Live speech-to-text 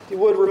If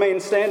you would remain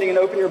standing and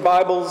open your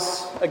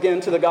Bibles again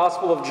to the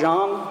Gospel of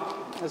John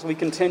as we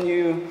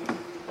continue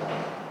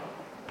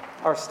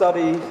our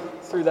study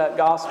through that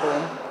Gospel.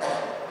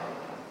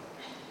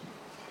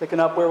 Picking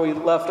up where we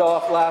left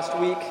off last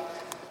week,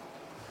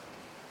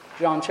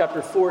 John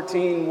chapter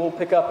 14, we'll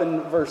pick up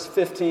in verse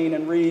 15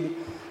 and read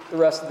the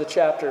rest of the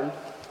chapter.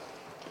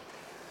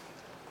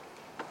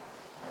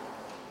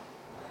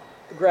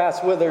 The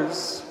grass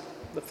withers,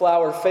 the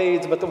flower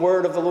fades, but the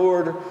word of the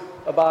Lord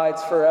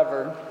abides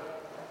forever.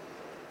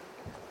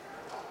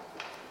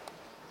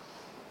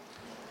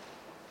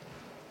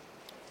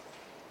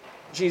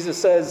 Jesus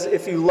says,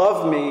 "If you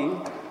love me,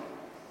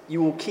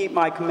 you will keep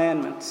my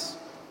commandments.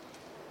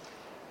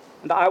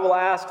 And I will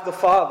ask the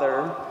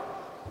Father,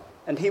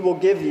 and he will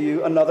give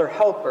you another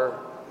helper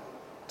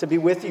to be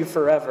with you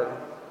forever,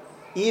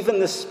 even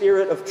the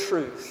Spirit of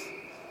truth,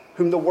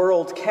 whom the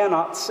world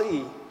cannot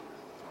see,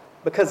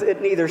 because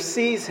it neither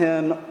sees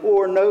him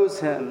or knows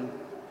him.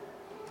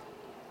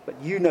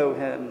 But you know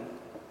him,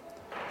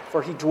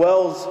 for he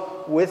dwells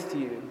with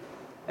you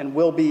and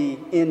will be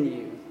in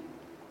you.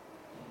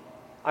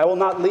 I will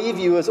not leave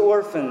you as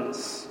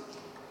orphans.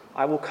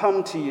 I will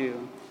come to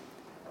you.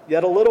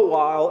 Yet a little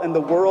while, and the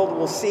world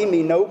will see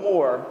me no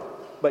more,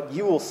 but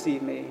you will see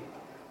me.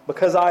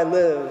 Because I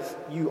live,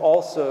 you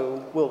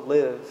also will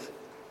live.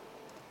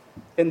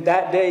 In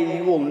that day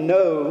you will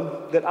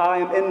know that I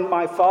am in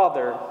my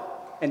Father,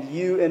 and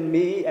you in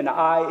me, and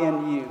I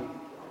in you.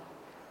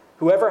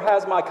 Whoever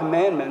has my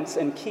commandments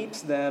and keeps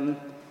them,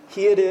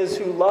 he it is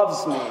who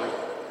loves me.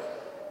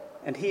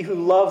 And he who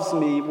loves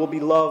me will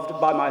be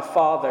loved by my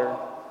Father,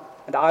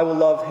 and I will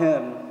love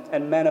him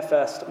and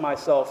manifest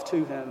myself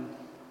to him."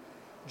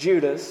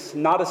 Judas,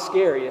 not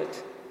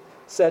Iscariot,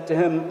 said to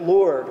him,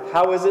 "Lord,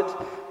 how is it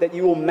that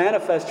you will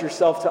manifest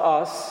yourself to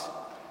us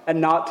and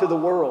not to the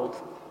world?"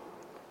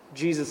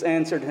 Jesus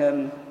answered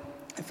him,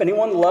 "If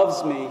anyone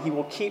loves me, he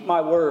will keep my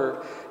word,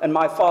 and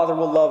my Father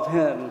will love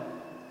him,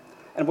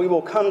 and we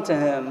will come to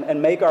him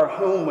and make our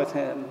home with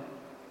him.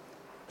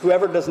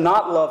 Whoever does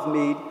not love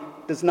me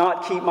does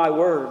not keep my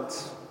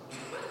words.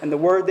 And the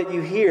word that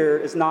you hear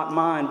is not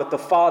mine, but the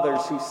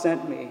Father's who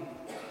sent me.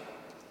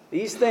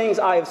 These things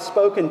I have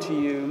spoken to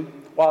you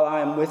while I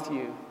am with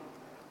you.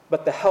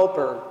 But the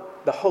Helper,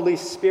 the Holy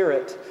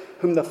Spirit,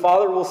 whom the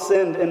Father will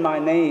send in my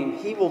name,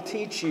 he will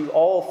teach you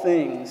all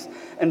things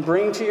and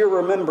bring to your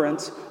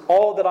remembrance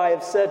all that I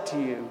have said to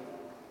you.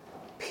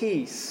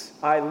 Peace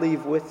I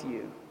leave with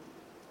you.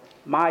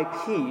 My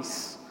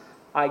peace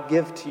I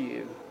give to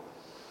you.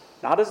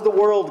 Not as the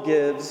world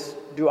gives,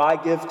 do I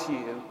give to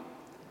you.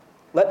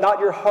 Let not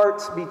your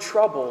hearts be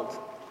troubled,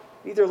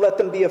 neither let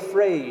them be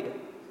afraid.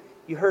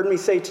 You heard me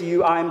say to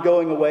you, I am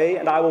going away,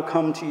 and I will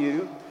come to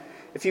you.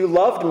 If you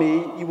loved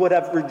me, you would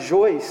have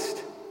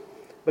rejoiced,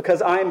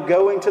 because I am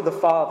going to the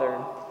Father,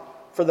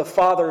 for the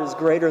Father is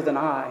greater than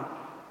I.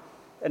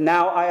 And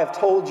now I have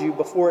told you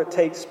before it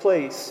takes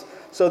place,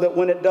 so that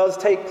when it does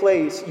take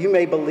place, you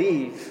may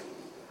believe.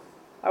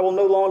 I will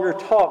no longer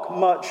talk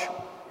much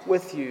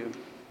with you,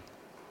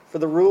 for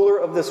the ruler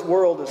of this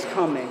world is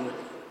coming.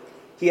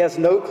 He has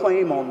no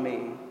claim on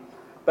me,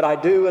 but I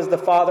do as the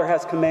Father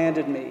has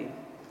commanded me,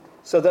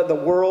 so that the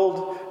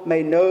world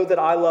may know that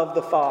I love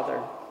the Father.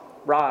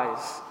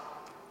 Rise,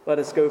 let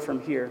us go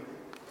from here."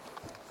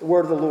 The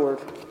word of the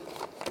Lord.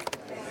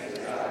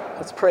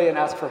 Let's pray and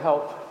ask for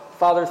help.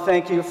 Father,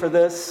 thank you for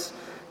this,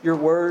 your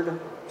word,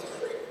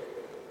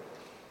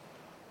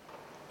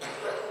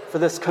 for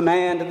this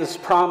command, this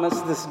promise,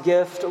 this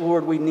gift.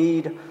 Lord, we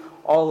need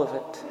all of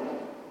it.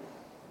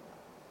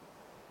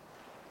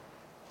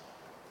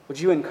 Would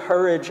you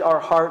encourage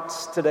our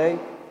hearts today?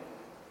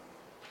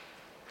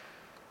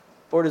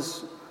 Lord,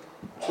 as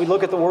we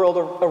look at the world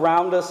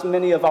around us,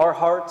 many of our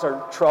hearts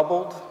are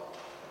troubled.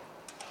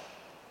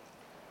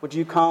 Would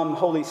you come,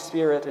 Holy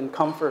Spirit, and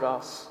comfort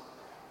us?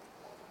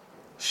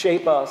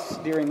 Shape us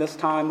during this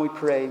time, we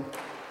pray.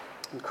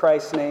 In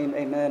Christ's name,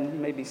 amen. You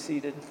may be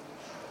seated.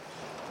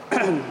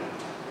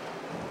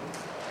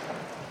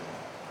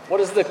 What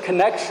is the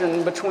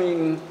connection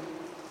between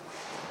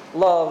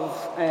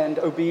love and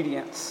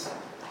obedience?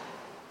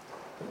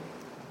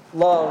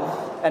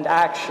 Love and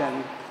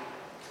action.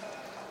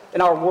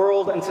 In our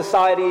world and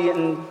society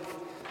and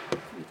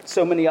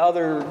so many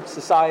other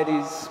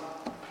societies,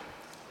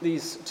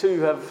 these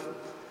two have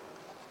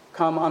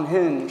come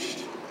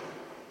unhinged.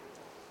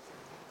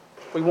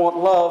 We want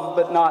love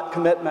but not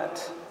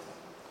commitment.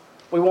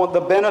 We want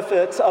the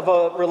benefits of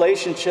a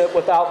relationship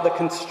without the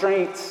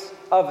constraints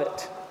of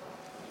it.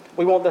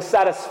 We want the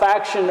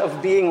satisfaction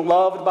of being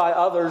loved by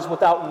others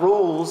without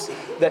rules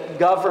that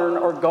govern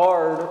or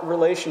guard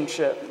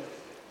relationship.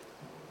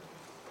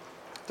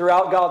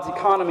 Throughout God's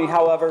economy,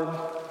 however,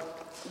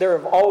 there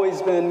have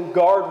always been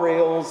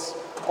guardrails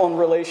on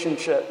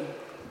relationship.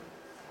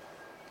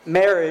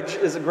 Marriage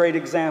is a great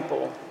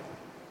example.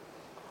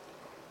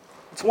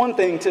 It's one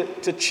thing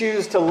to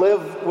choose to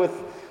live with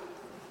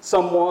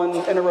someone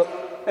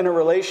in a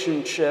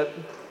relationship.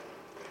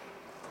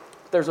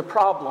 There's a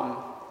problem.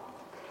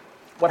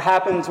 What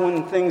happens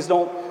when things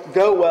don't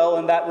go well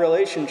in that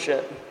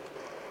relationship?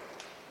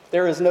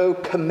 There is no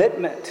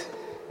commitment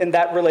in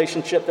that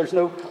relationship. There's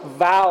no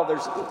vow.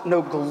 There's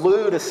no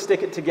glue to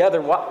stick it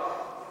together. Why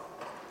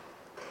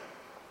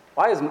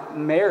is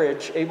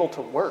marriage able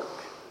to work?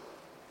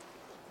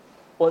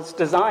 Well, it's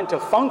designed to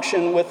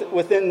function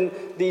within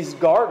these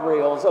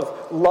guardrails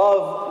of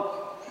love,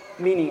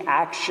 meaning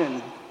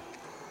action,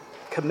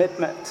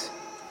 commitment.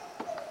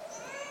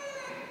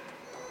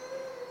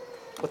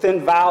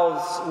 Within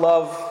vows,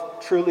 love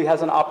truly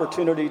has an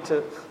opportunity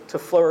to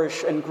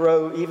flourish and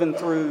grow even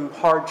through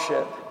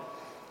hardship.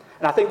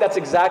 And I think that's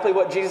exactly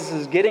what Jesus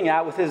is getting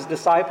at with his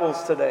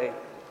disciples today.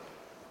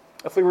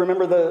 If we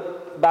remember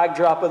the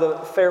backdrop of the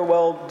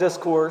farewell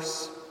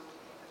discourse,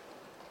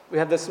 we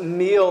have this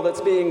meal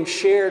that's being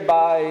shared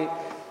by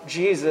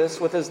Jesus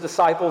with his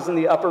disciples in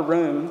the upper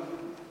room.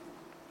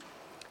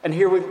 And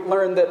here we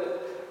learn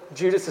that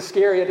Judas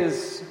Iscariot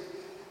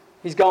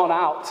he's gone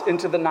out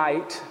into the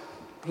night.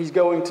 He's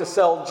going to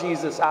sell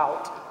Jesus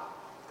out.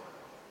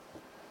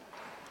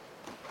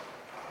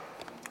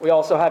 We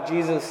also have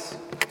Jesus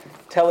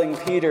telling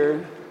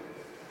Peter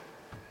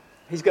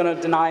he's going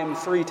to deny him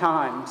 3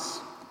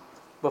 times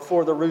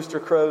before the rooster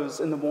crows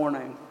in the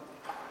morning.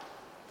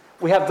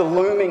 We have the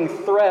looming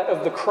threat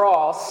of the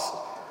cross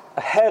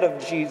ahead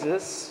of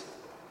Jesus.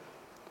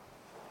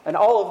 And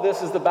all of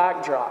this is the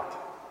backdrop.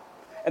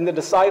 And the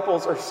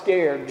disciples are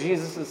scared.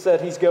 Jesus has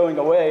said he's going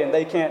away and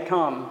they can't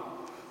come.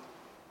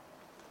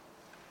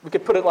 We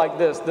could put it like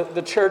this.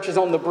 The church is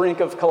on the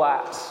brink of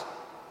collapse.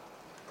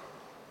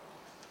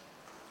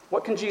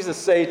 What can Jesus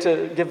say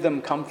to give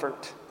them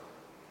comfort?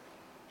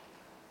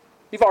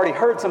 You've already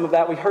heard some of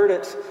that. We heard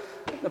it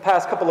the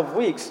past couple of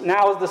weeks.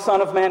 Now is the Son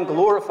of Man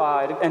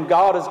glorified, and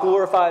God is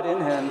glorified in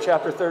him.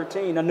 Chapter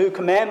 13. A new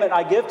commandment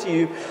I give to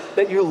you,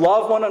 that you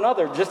love one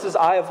another, just as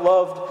I have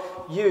loved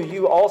you.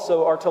 You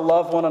also are to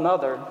love one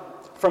another.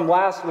 From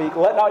last week,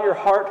 let not your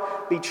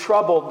heart be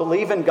troubled.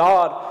 Believe in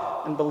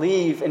God and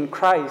believe in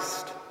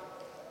Christ.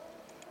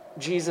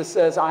 Jesus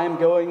says, I am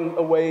going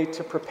away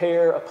to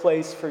prepare a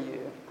place for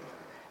you.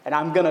 And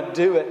I'm going to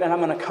do it, and I'm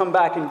going to come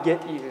back and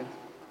get you.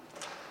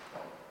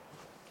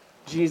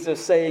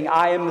 Jesus saying,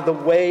 I am the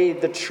way,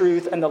 the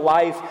truth, and the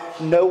life.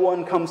 No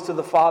one comes to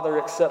the Father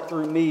except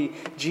through me.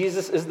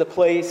 Jesus is the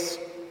place,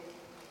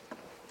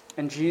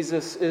 and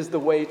Jesus is the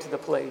way to the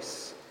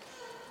place.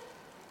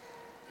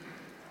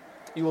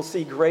 You will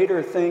see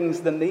greater things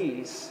than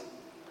these.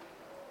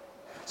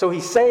 So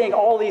he's saying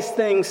all these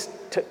things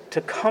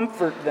to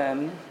comfort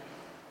them.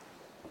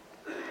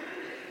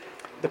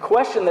 The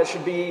question that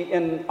should be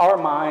in our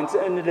minds,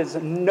 and it is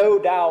no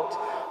doubt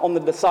on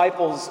the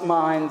disciples'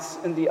 minds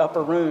in the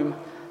upper room,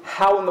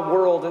 how in the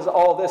world is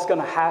all this going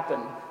to happen?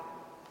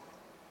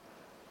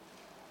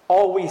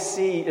 All we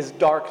see is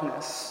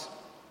darkness.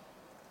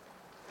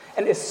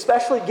 And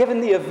especially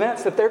given the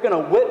events that they're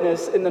going to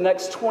witness in the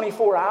next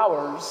 24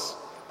 hours,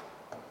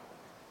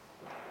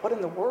 what in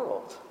the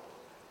world?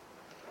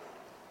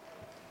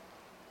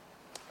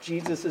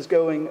 Jesus is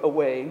going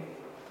away.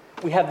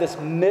 We have this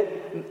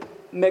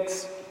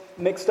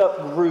mixed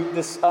up group,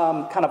 this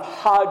kind of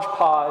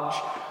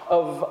hodgepodge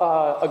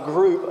of a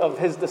group of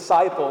his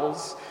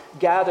disciples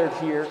gathered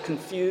here,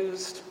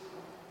 confused,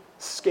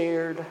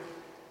 scared.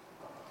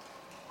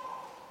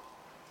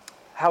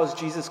 How is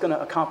Jesus going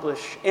to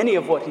accomplish any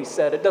of what he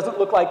said? It doesn't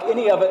look like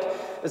any of it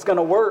is going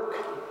to work.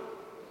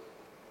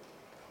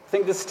 I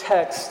think this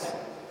text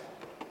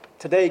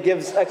today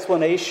gives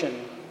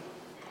explanation.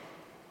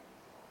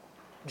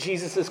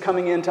 Jesus is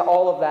coming into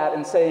all of that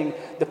and saying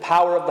the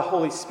power of the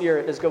Holy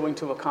Spirit is going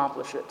to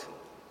accomplish it.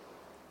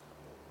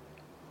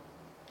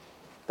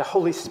 The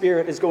Holy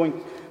Spirit is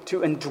going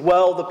to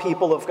indwell the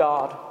people of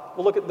God.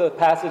 We'll look at the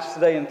passage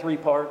today in 3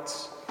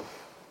 parts.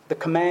 The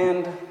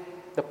command,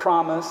 the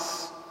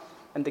promise,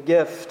 and the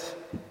gift.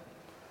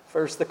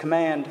 First, the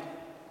command.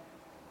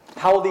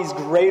 How will these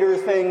greater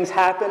things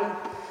happen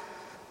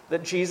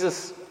that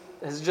Jesus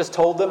has just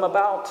told them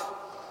about?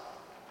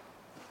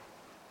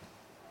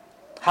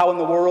 How in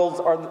the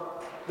world are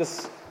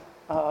this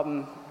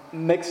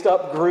mixed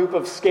up group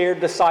of scared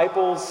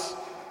disciples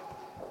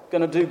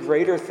going to do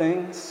greater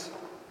things?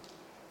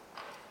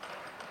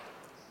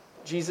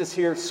 Jesus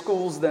here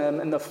schools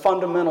them in the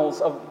fundamentals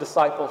of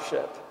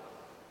discipleship.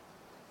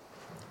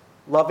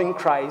 Loving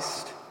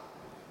Christ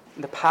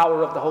and the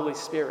power of the Holy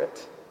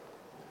Spirit.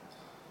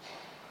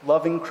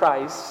 Loving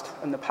Christ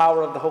and the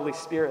power of the Holy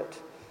Spirit.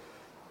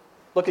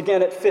 Look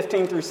again at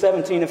 15 through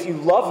 17. If you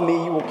love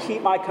me, you will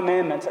keep my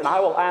commandments, and I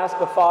will ask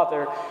the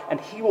Father,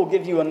 and he will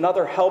give you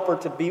another helper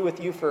to be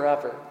with you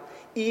forever.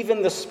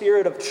 Even the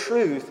Spirit of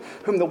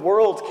truth, whom the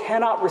world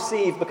cannot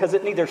receive because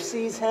it neither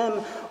sees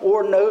him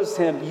or knows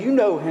him. You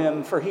know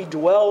him, for he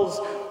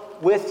dwells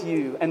with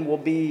you and will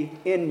be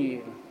in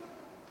you.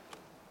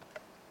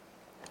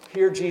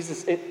 Here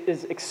Jesus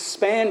is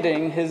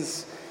expanding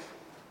his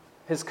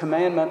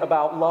commandment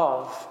about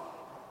love.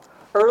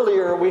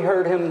 Earlier, we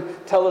heard him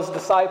tell his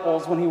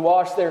disciples when he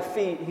washed their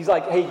feet, he's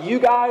like, hey, you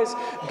guys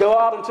go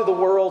out into the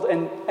world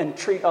and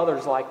treat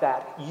others like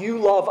that. You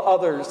love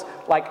others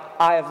like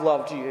I have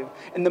loved you.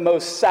 In the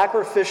most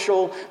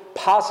sacrificial,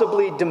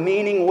 possibly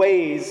demeaning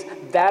ways,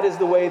 that is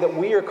the way that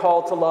we are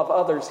called to love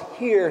others.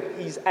 Here,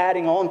 he's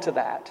adding on to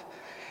that.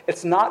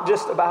 It's not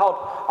just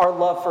about our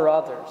love for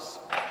others.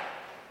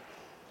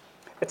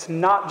 It's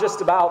not just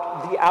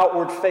about the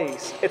outward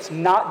face. It's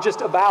not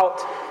just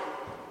about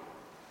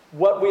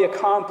what we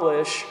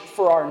accomplish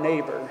for our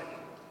neighbor.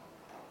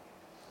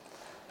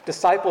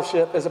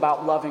 Discipleship is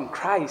about loving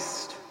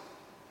Christ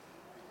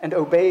and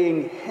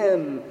obeying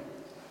Him.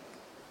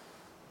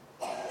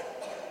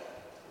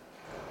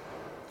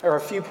 There are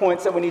a few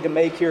points that we need to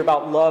make here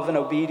about love and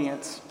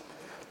obedience.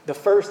 The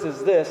first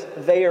is this: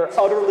 they are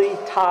utterly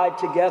tied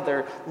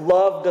together.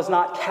 Love does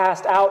not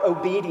cast out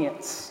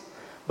obedience,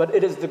 but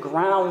it is the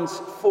grounds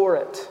for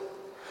it.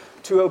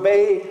 To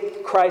obey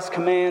Christ's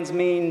commands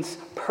means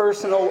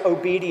personal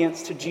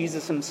obedience to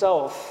Jesus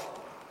himself.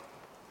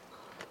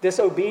 This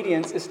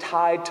obedience is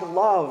tied to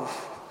love.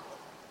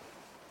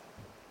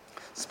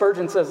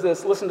 Spurgeon says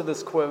this, listen to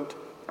this quote.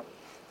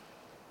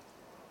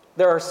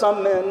 There are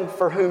some men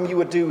for whom you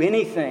would do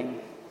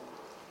anything.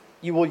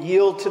 You will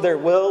yield to their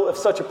will. If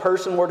such a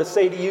person were to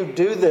say to you,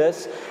 do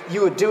this,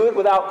 you would do it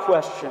without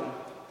question.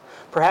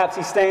 Perhaps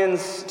he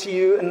stands to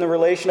you in the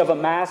relation of a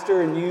master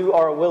and you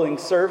are a willing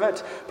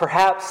servant.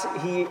 Perhaps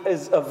he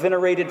is a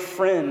venerated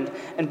friend,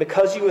 and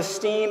because you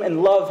esteem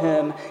and love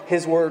him,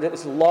 his word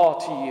is law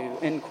to you,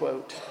 end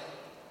quote.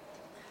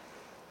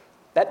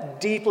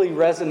 That deeply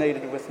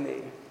resonated with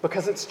me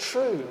because it's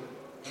true.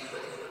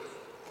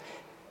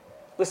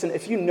 Listen,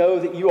 if you know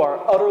that you are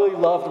utterly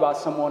loved by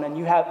someone and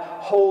you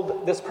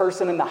hold this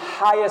person in the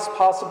highest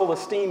possible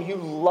esteem, you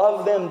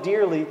love them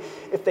dearly,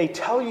 if they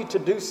tell you to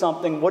do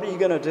something, what are you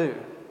going to do?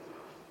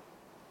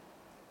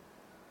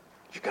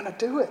 You're going to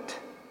do it.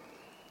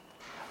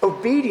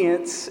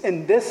 Obedience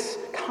in this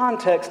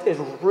context is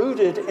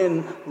rooted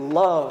in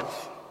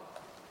love.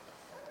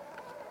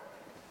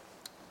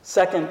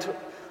 Second,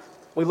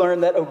 we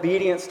learn that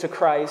obedience to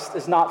Christ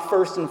is not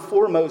first and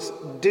foremost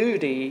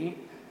duty,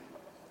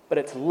 but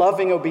it's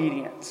loving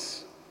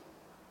obedience.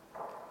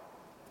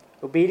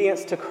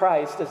 Obedience to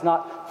Christ is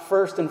not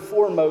first and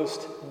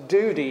foremost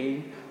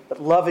duty,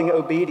 but loving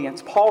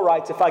obedience. Paul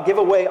writes, if I give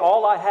away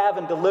all I have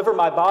and deliver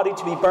my body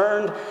to be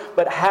burned,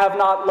 but have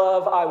not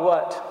love, I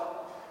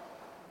what?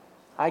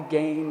 I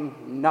gain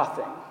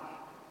nothing.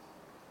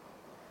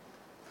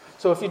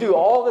 So if you do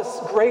all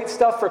this great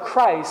stuff for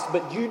Christ,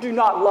 but you do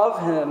not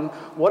love him,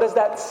 what does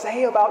that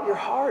say about your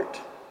heart?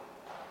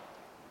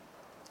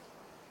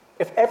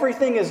 If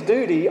everything is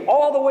duty,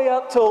 all the way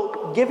up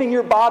till giving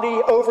your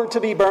body over to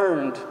be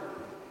burned,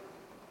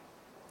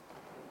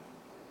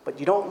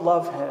 but you don't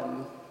love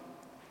him,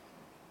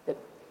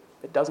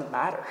 it doesn't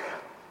matter.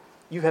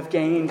 You have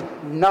gained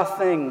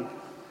nothing.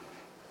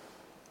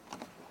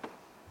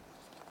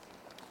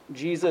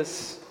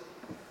 Jesus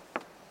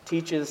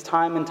teaches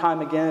time and time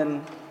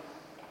again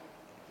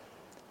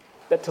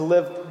that to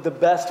live the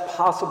best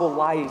possible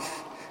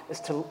life is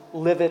to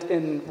live it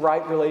in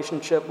right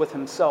relationship with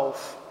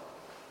himself.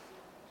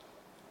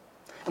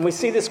 And we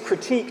see this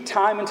critique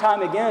time and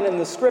time again in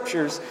the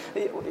scriptures.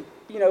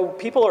 You know,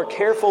 people are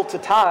careful to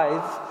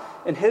tithe.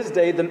 In his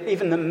day,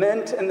 even the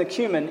mint and the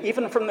cumin,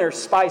 even from their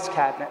spice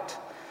cabinet,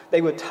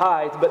 they would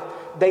tithe,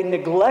 but they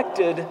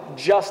neglected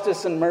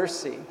justice and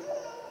mercy.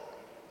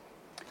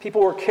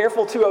 People were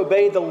careful to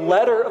obey the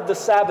letter of the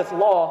Sabbath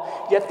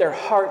law, yet their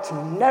hearts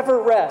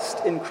never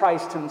rest in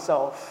Christ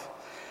himself.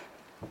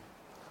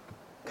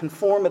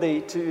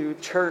 Conformity to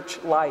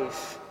church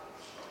life.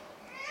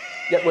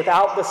 Yet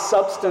without the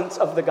substance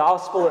of the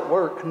gospel at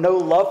work, no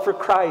love for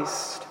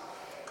Christ.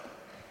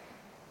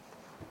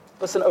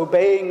 Listen,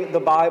 obeying the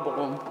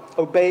Bible,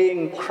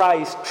 obeying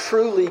Christ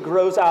truly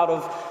grows out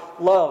of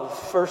love.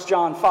 1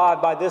 John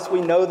 5, by this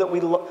we know that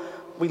we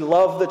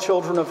love the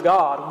children of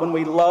God, when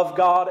we love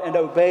God and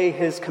obey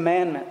his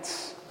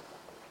commandments.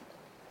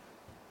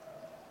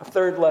 A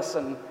third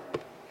lesson,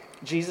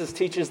 Jesus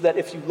teaches that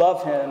if you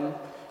love him,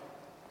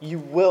 you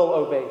will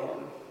obey him.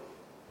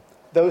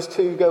 Those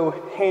two go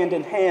hand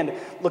in hand.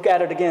 Look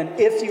at it again.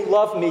 If you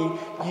love me,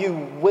 you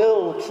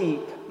will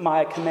keep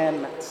my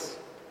commandments.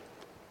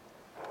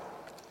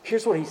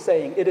 Here's what he's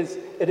saying. It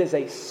is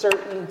a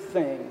certain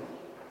thing.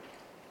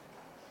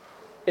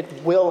 It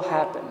will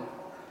happen.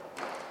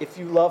 If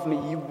you love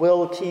me, you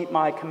will keep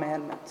my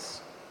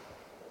commandments.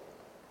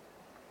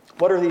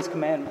 What are these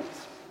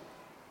commandments?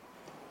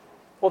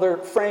 Well, they're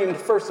framed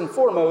first and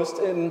foremost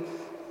in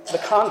the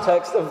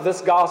context of this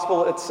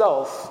gospel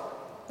itself.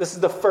 This is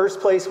the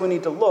first place we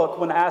need to look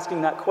when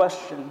asking that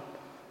question.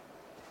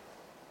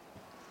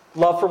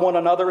 Love for one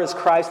another as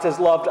Christ has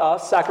loved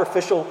us.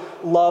 Sacrificial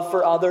love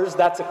for others.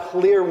 That's a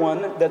clear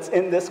one that's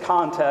in this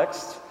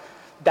context.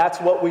 That's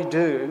what we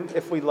do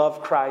if we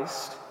love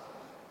Christ.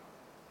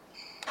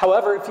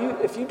 However,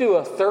 if you do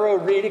a thorough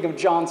reading of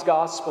John's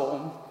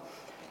gospel,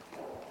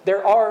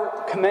 there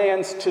are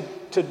commands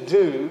to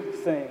do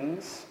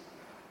things,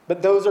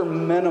 but those are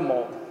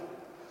minimal.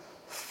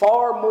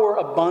 Far more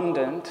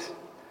abundant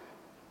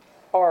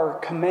are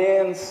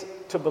commands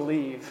to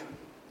believe.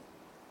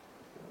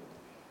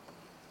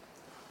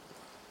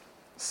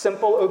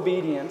 Simple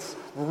obedience,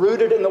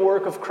 rooted in the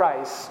work of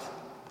Christ.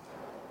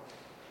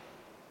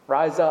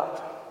 Rise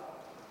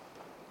up,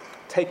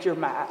 take your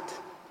mat,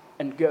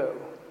 and go.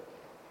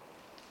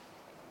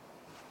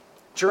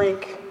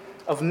 Drink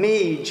of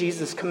me,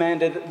 Jesus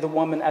commanded the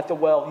woman at the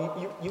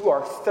well. You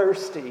are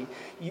thirsty.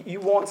 You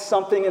want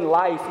something in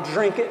life.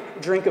 Drink it.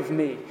 Drink of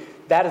me.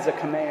 That is a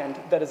command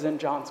that is in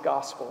John's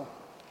gospel.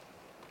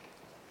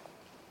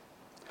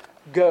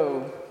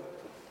 Go,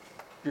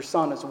 your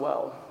son is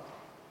well.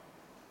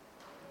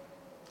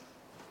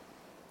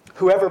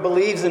 Whoever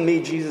believes in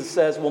me, Jesus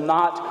says, will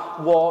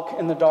not walk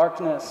in the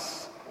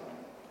darkness.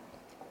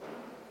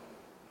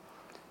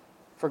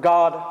 For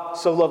God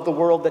so loved the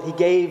world that he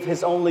gave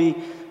his only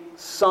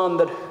Son,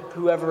 that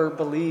whoever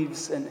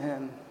believes in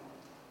him.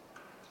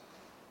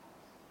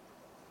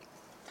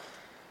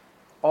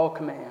 All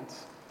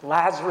commands.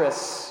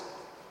 Lazarus,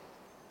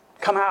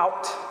 come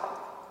out.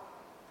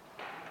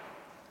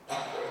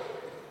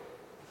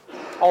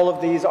 All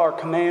of these are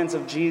commands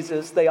of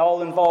Jesus. They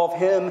all involve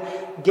him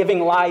giving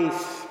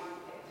life.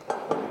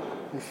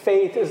 And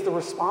faith is the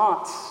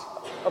response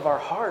of our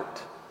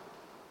heart.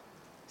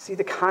 See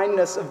the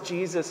kindness of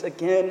Jesus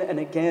again and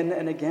again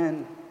and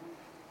again.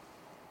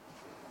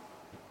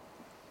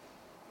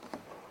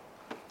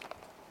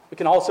 We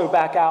can also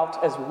back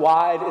out as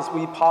wide as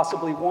we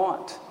possibly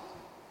want.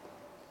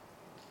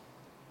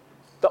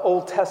 The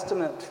Old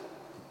Testament,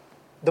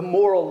 the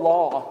moral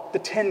law, the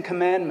Ten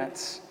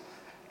Commandments.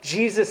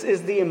 Jesus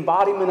is the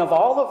embodiment of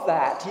all of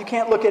that. You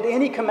can't look at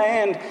any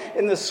command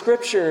in the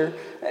Scripture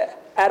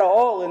at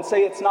all and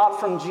say it's not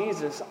from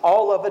Jesus.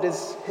 All of it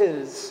is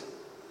his.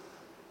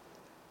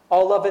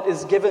 All of it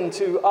is given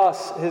to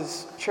us,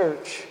 his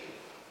church.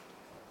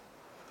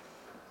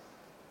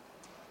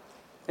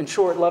 In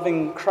short,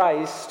 loving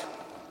Christ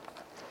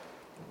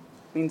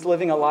means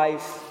living a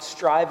life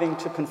striving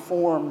to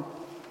conform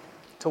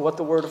to what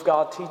the Word of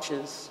God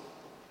teaches.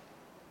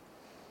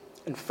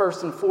 And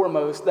first and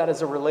foremost, that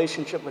is a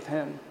relationship with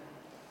him.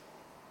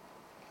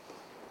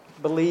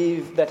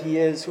 Believe that he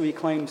is who he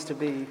claims to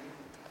be,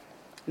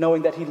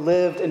 knowing that he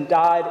lived and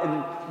died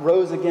and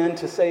rose again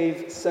to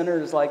save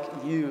sinners like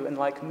you and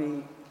like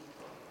me.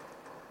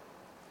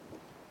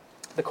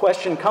 The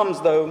question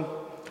comes,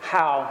 though,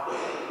 how?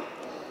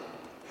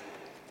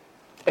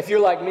 If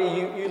you're like me,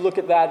 you look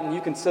at that and you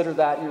consider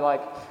that and you're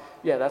like,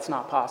 yeah, that's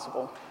not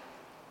possible.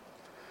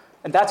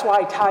 And that's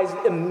why it ties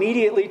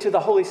immediately to the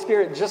Holy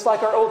Spirit, just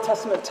like our Old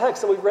Testament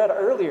text that we read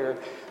earlier.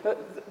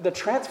 The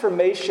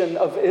transformation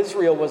of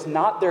Israel was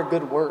not their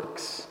good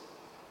works.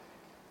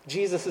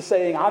 Jesus is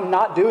saying, I'm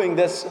not doing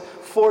this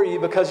for you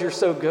because you're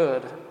so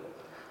good.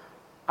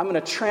 I'm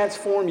going to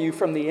transform you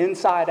from the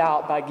inside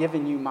out by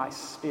giving you my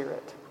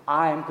Spirit.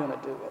 I am going to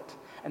do it.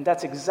 And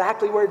that's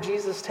exactly where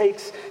Jesus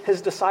takes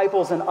his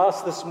disciples and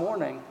us this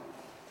morning.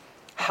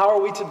 How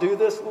are we to do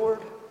this,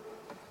 Lord?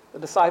 The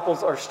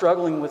disciples are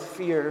struggling with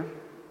fear.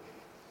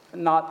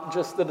 And not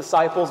just the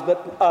disciples,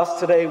 but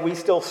us today. We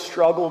still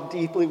struggle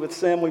deeply with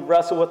sin. We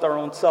wrestle with our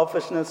own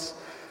selfishness,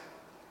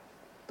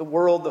 the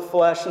world, the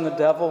flesh, and the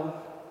devil.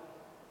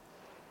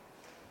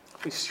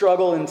 If we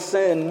struggle in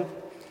sin,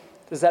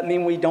 does that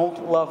mean we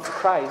don't love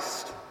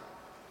Christ?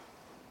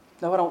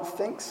 No, I don't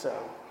think so.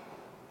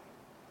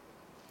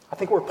 I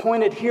think we're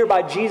pointed here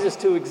by Jesus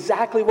to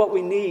exactly what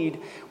we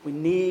need. We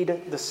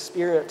need the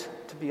Spirit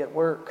to be at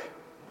work.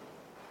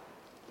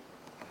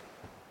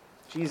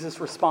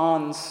 Jesus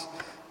responds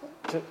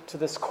to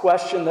this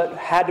question that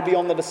had to be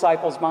on the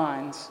disciples'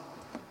 minds.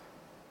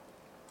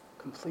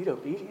 Complete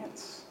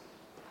obedience?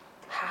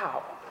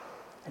 How?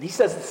 And he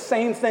says the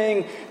same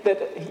thing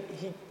that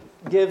he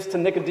gives to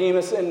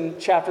Nicodemus in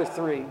chapter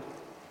 3.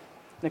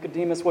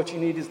 Nicodemus, what you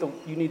need is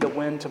you need the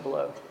wind to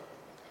blow.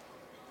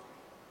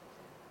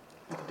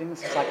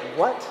 Nicodemus is like,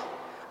 what?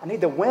 I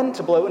need the wind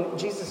to blow. And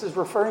Jesus is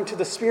referring to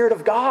the Spirit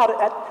of God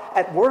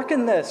at work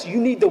in this.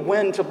 You need the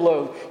wind to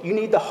blow. You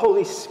need the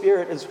Holy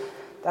Spirit.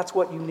 That's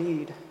what you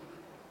need.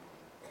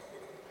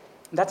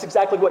 And that's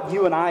exactly what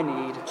you and I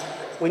need.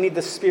 We need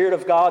the Spirit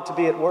of God to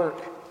be at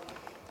work.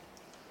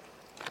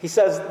 He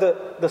says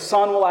the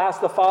Son will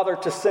ask the Father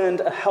to send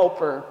a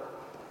helper,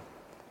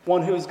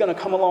 one who is going to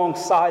come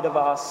alongside of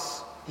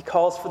us. He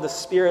calls for the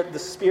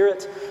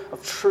Spirit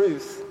of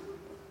truth.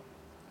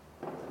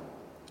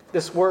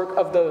 This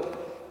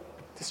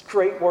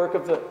great work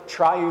of the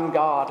triune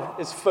God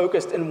is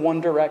focused in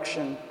one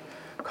direction,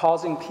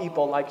 causing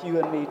people like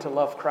you and me to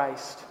love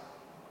Christ.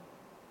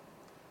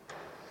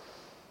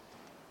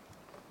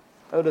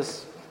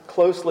 Notice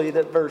closely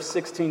that verse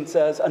 16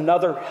 says,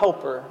 another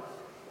helper.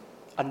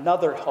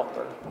 Another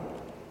helper.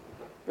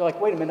 You're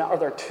like, wait a minute, are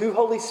there two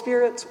Holy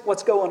Spirits?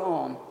 What's going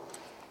on?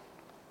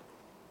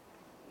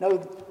 No,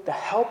 the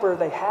helper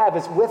they have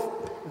is with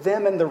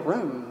them in the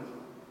room.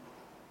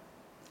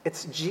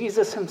 It's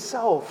Jesus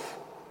himself.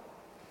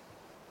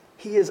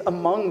 He is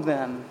among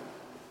them.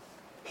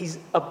 He's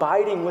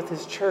abiding with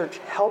his church,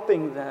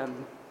 helping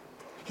them.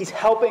 He's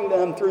helping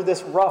them through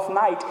this rough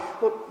night.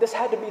 Look, this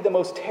had to be the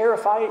most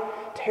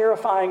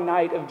terrifying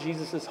night of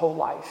Jesus' whole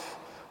life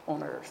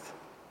on earth.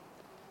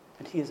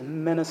 And he is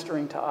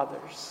ministering to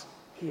others.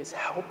 He is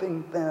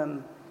helping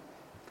them.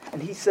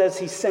 And he says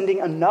he's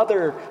sending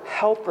another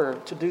helper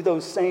to do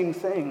those same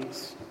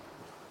things.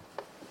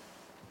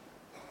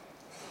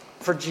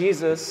 For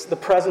Jesus, the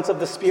presence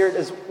of the Spirit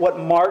is what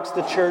marks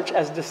the church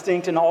as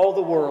distinct in all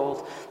the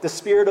world. The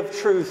Spirit of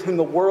truth, whom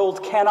the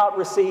world cannot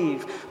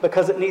receive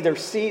because it neither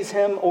sees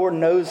him or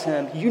knows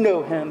him. You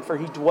know him, for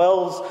he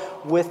dwells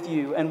with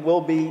you and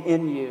will be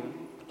in you.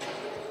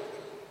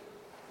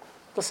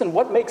 Listen,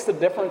 what makes the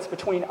difference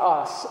between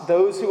us,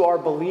 those who are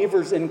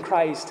believers in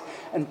Christ,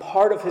 and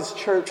part of his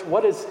church?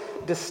 What is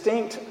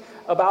distinct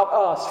about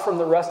us from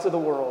the rest of the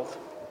world?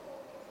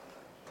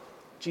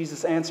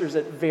 Jesus answers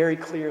it very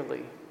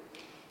clearly.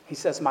 He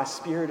says, my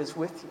Spirit is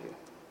with you.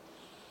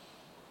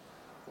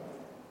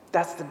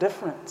 That's the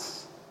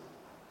difference.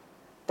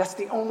 That's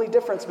the only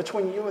difference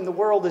between you and the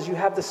world, is you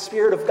have the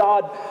Spirit of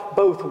God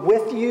both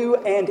with you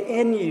and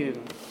in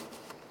you.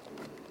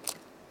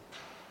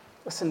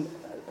 Listen,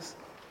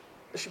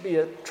 this should be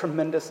a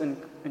tremendous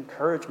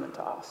encouragement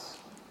to us.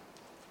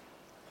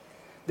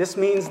 This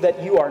means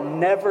that you are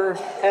never,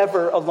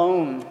 ever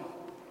alone.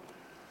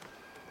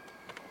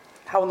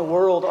 How in the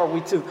world are we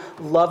to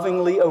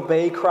lovingly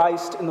obey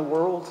Christ in the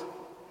world?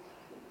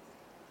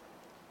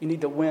 You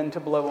need the wind to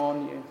blow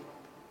on you.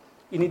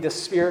 You need the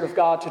Spirit of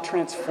God to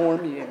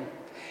transform you.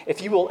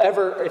 If you are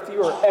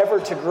ever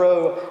to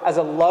grow as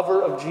a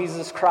lover of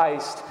Jesus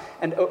Christ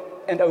and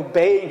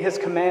obeying his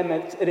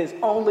commandments, it is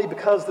only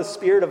because the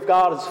Spirit of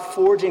God is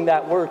forging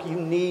that work. You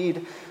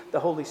need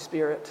the Holy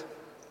Spirit.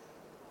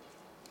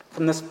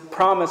 From this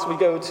promise we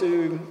go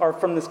to, or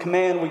from this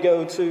command we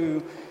go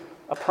to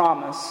a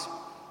promise.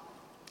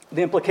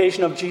 The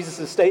implication of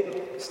Jesus'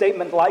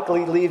 statement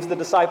likely leaves the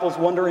disciples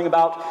wondering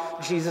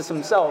about Jesus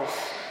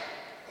himself.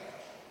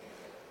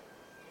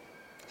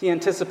 He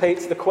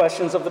anticipates the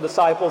questions of the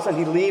disciples and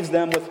he leaves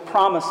them with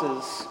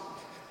promises.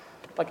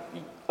 Like,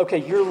 okay,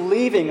 you're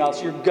leaving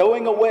us, you're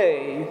going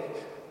away,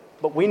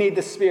 but we need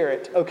the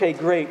Spirit. Okay,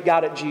 great,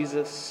 got it,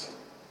 Jesus.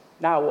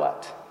 Now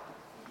what?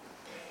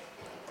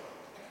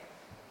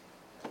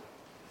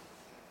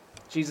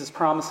 Jesus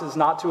promises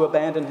not to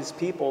abandon his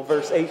people.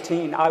 Verse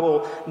 18, I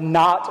will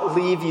not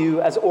leave you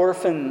as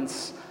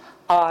orphans.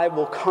 I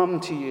will come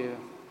to you.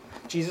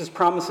 Jesus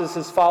promises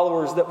his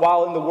followers that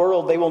while in the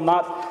world they will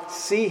not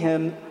see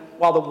him,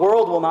 while the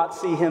world will not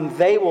see him,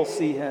 they will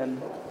see him.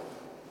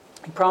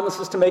 He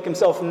promises to make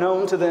himself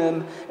known to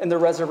them in the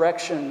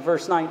resurrection.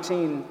 Verse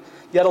 19,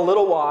 yet a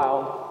little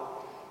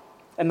while,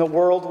 and the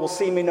world will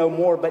see me no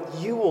more, but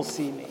you will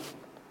see me.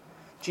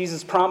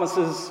 Jesus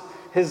promises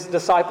his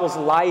disciples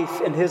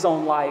life in his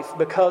own life.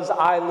 Because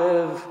I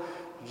live,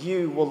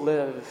 you will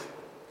live.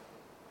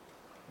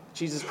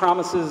 Jesus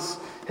promises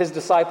his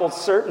disciples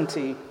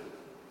certainty.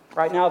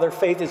 Right now their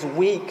faith is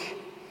weak,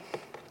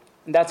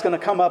 and that's going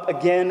to come up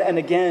again and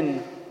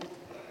again.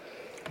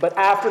 But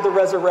after the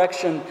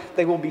resurrection,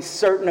 they will be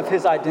certain of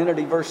his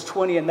identity. Verse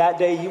 20, in that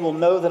day you will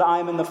know that I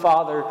am in the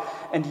Father,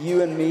 and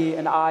you in me,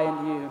 and I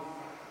in you.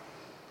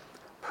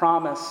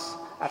 Promise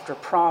after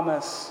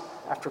promise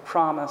after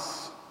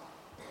promise.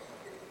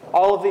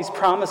 All of these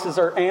promises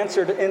are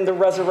answered in the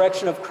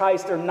resurrection of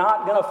Christ. They're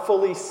not going to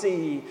fully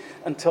see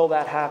until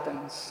that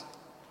happens.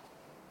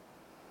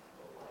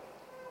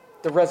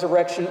 The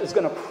resurrection is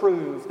going to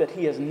prove that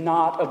he has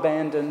not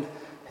abandoned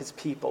his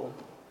people.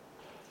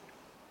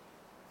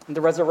 In the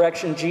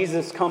resurrection,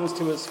 Jesus comes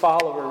to his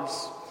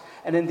followers,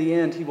 and in the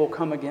end, he will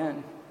come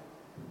again.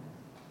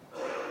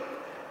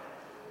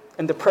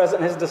 In the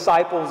present, his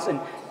disciples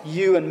and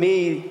you and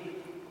me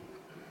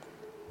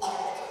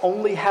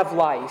only have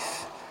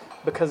life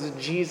because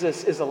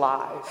Jesus is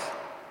alive.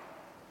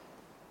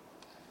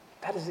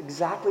 That is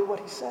exactly what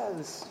he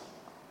says.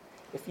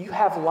 If you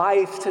have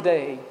life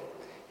today,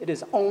 it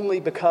is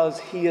only because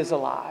he is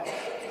alive.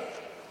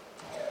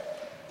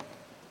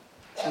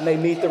 When they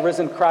meet the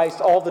risen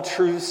Christ, all the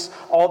truths,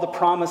 all the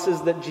promises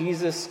that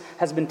Jesus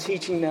has been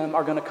teaching them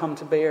are going to come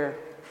to bear.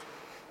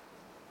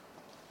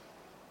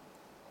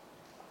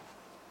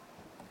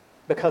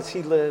 Because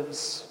he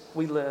lives,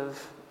 we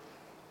live.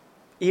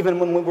 Even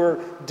when we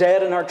were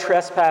dead in our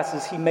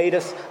trespasses, he made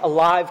us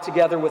alive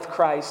together with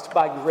Christ.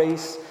 By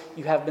grace,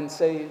 you have been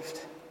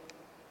saved.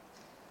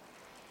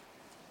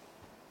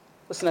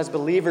 Listen, as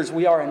believers,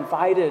 we are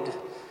invited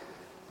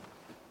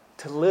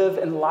to live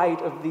in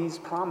light of these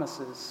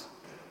promises.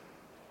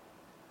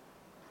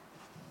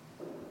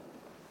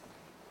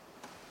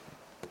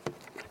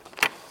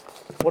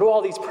 What do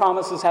all these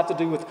promises have to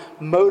do with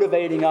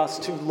motivating us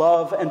to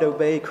love and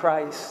obey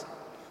Christ?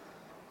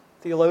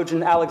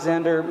 Theologian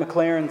Alexander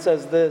Maclaren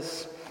says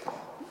this: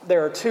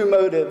 there are two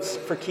motives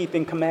for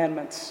keeping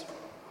commandments.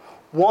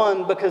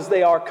 One, because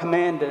they are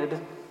commanded,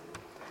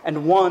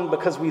 and one,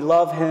 because we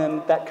love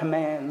him that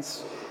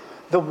commands.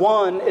 The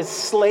one is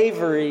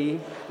slavery,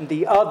 and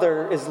the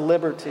other is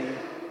liberty.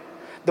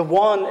 The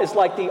one is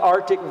like the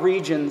Arctic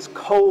regions,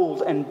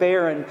 cold and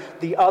barren.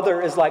 The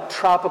other is like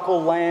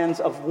tropical lands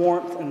of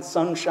warmth and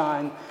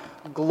sunshine,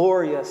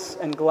 glorious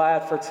and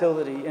glad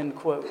fertility, end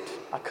quote.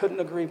 I couldn't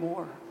agree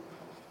more.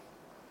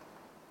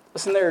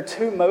 Listen, there are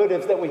two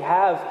motives that we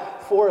have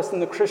for us in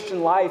the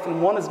Christian life,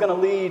 and one is going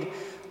to lead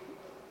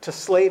to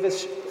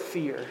slavish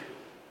fear.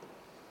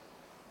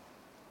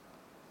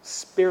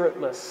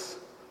 Spiritless,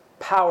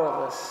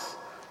 powerless,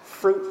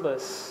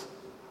 fruitless,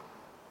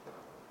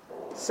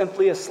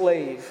 simply a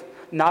slave,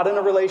 not in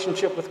a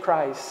relationship with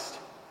Christ,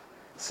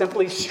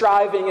 simply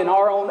striving in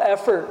our own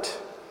effort,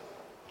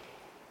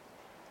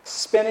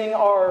 spinning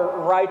our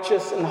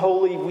righteous and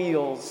holy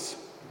wheels.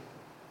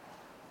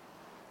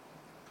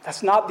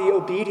 That's not the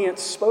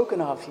obedience spoken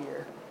of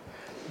here.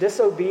 This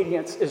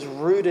obedience is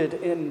rooted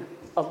in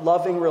a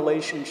loving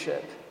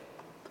relationship.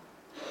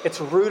 It's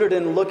rooted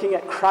in looking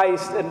at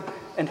Christ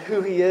and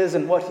who he is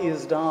and what he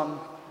has done.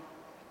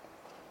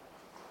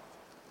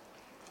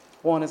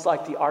 One is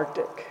like the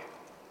Arctic,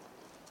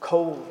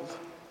 cold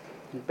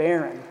and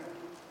barren.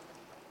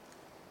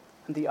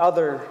 And the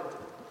other,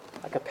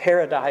 like a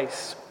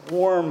paradise,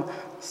 warm,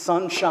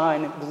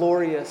 sunshine,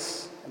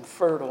 glorious and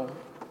fertile.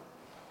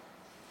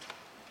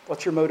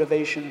 What's your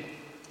motivation?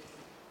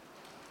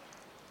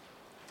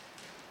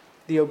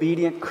 The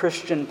obedient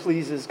Christian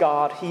pleases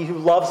God. He who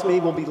loves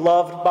me will be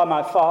loved by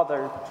my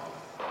Father.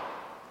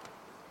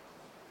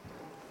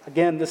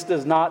 Again, this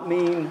does not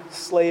mean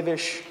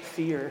slavish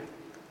fear.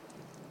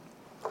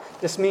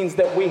 This means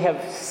that we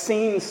have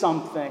seen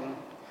something.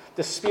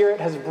 The Spirit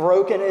has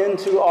broken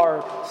into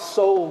our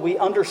soul. We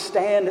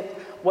understand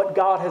what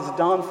God has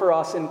done for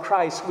us in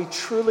Christ. We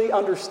truly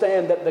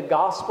understand that the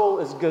gospel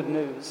is good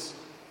news.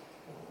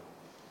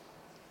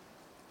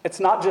 It's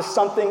not just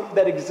something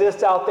that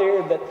exists out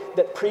there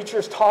that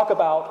preachers talk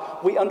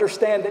about. We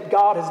understand that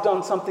God has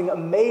done something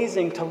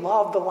amazing to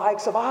love the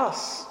likes of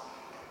us.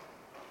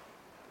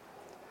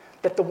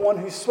 That the one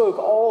who spoke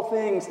all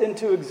things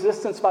into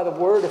existence by the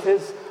word of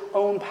his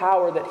own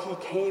power, that he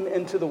came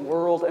into the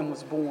world and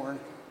was born.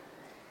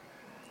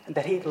 And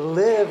that he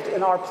lived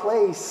in our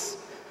place.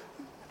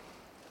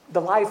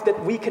 The life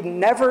that we could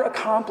never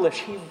accomplish,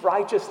 he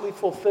righteously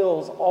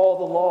fulfills all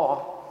the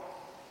law.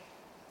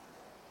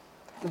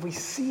 And we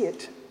see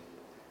it.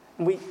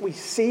 And we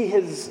see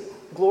his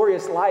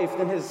glorious life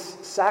and his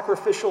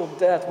sacrificial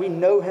death. We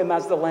know him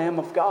as the Lamb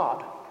of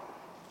God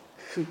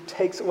who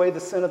takes away the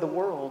sin of the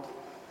world.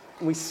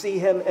 And we see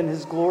him in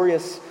his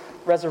glorious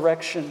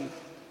resurrection.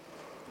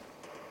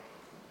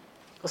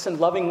 Listen,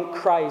 loving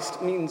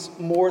Christ means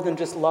more than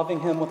just loving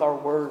him with our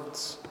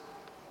words.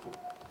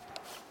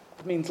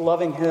 It means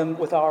loving him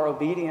with our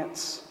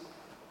obedience.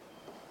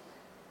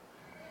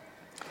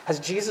 Has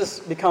Jesus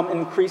become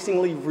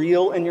increasingly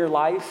real in your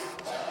life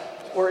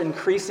or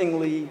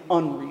increasingly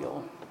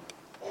unreal?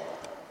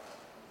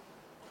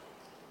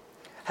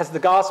 Has the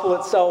gospel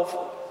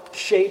itself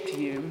shaped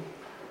you?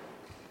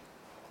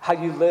 How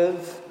you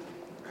live,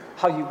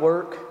 how you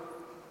work,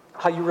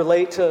 how you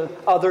relate to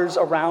others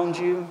around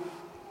you?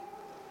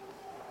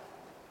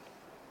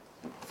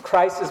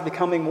 Christ is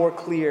becoming more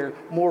clear,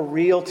 more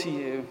real to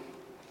you.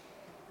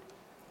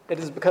 It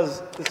is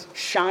because this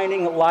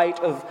shining light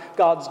of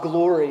God's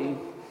glory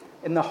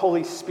in the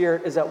Holy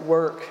Spirit is at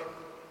work.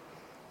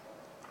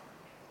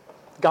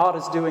 God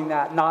is doing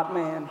that, not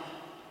man.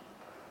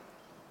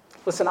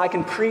 Listen, I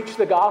can preach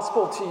the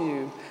gospel to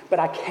you, but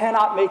I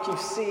cannot make you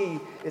see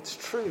its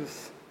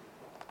truth.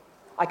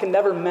 I can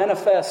never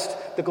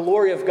manifest the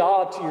glory of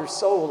God to your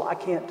soul. I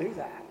can't do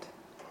that.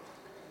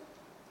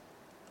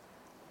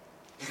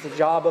 It's the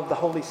job of the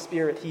Holy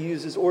Spirit. He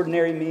uses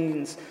ordinary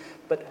means,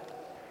 but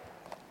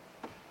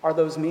are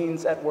those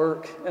means at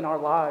work in our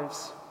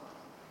lives?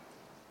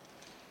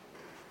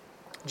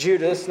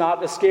 Judas,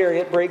 not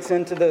Iscariot, breaks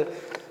into the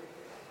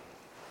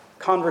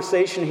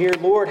conversation here.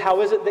 Lord, how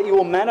is it that you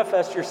will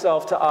manifest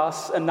yourself to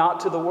us and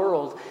not to the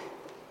world?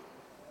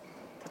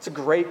 That's a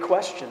great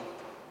question.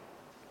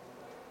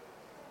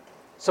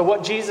 So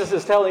what Jesus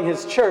is telling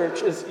his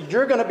church is,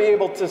 you're going to be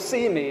able to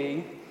see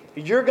me,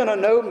 you're going to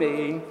know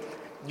me,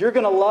 you're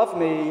going to love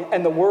me,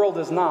 and the world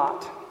is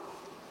not.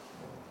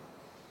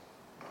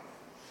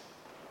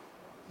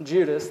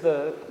 Judas,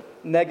 the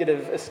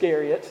negative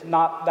Iscariot,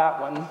 not that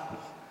one,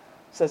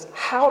 says,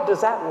 how does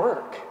that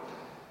work?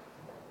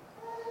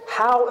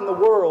 How in the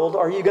world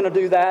are you going to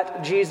do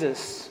that,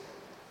 Jesus?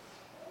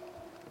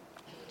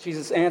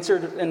 Jesus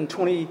answered in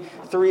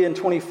 23 and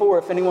 24,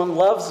 if anyone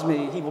loves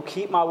me, he will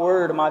keep my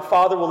word, and my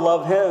Father will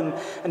love him,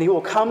 and he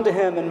will come to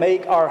him and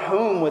make our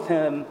home with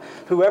him.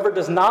 Whoever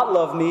does not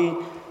love me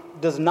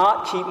does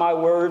not keep my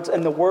words,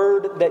 and the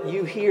word that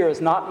you hear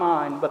is not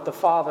mine, but the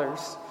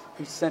Father's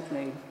who sent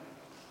me.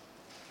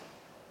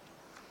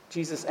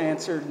 Jesus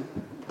answered,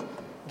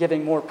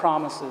 giving more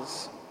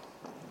promises.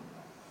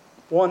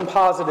 One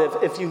positive,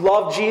 if you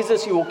love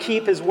Jesus, you will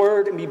keep his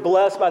word and be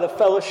blessed by the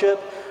fellowship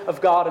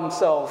of God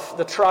himself,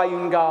 the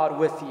triune God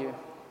with you.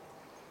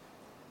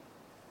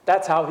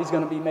 That's how he's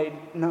going to be made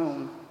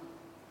known.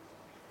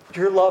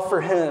 Your love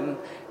for him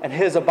and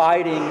his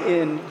abiding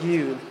in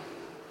you.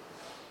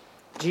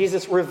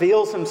 Jesus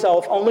reveals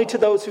himself only to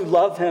those who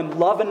love him.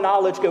 Love and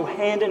knowledge go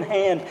hand in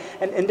hand.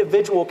 An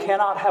individual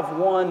cannot have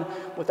one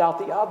without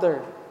the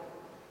other.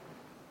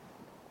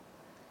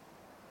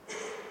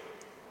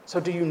 So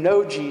do you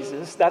know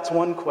Jesus? That's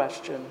one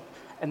question.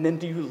 And then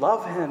do you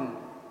love him?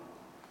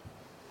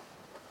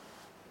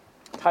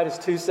 Titus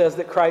 2 says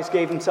that Christ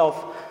gave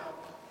himself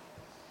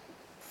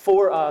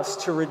for us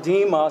to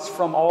redeem us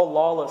from all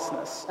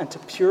lawlessness and to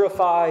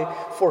purify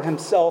for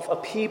himself a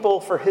people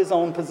for his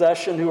own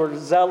possession who are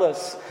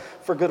zealous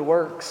for good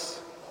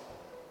works.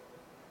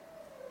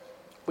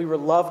 We were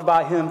loved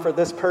by him for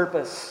this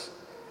purpose,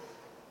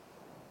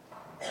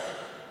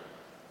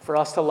 for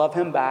us to love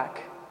him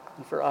back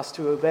and for us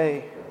to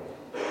obey.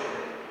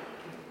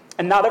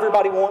 And not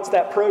everybody wants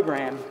that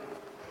program.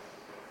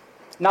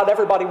 Not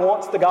everybody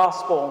wants the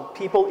gospel.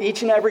 People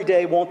each and every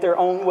day want their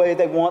own way.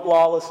 They want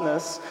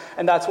lawlessness.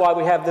 And that's why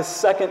we have this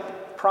second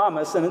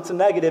promise, and it's a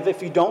negative.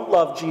 If you don't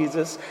love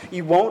Jesus,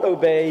 you won't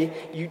obey,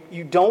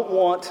 you don't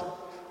want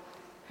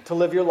to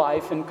live your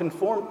life in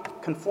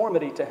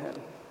conformity to him.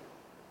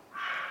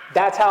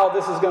 That's how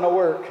this is going to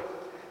work.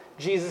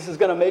 Jesus is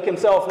going to make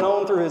himself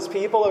known through his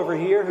people over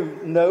here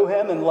who know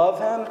him and love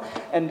him,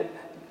 and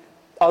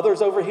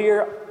others over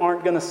here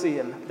aren't going to see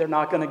him. They're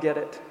not going to get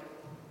it.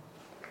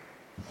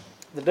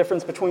 The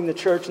difference between the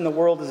church and the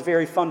world is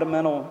very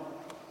fundamental.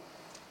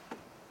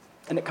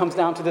 And it comes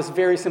down to this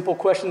very simple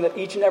question that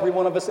each and every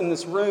one of us in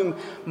this room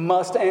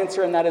must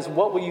answer, and that is,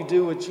 what will you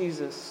do with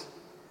Jesus?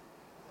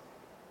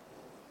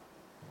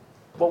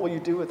 What will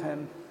you do with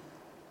him?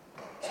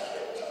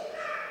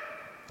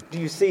 Do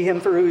you see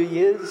him for who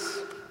he is?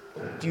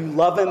 Do you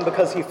love him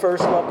because he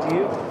first loved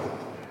you?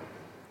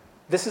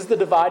 This is the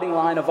dividing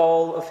line of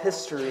all of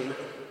history.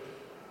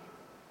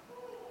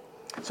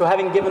 So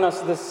having given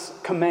us this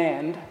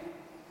command,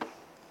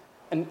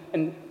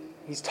 and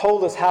he's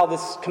told us how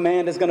this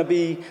command is going to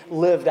be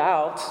lived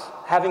out,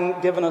 having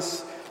given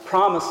us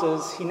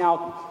promises, he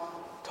now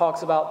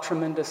talks about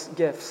tremendous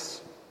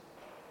gifts.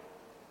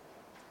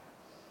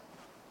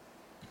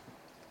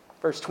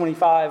 Verse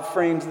 25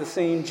 frames the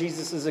scene.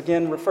 Jesus is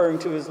again referring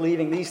to his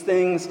leaving. These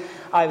things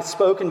I have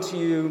spoken to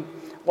you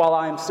while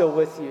I am still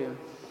with you.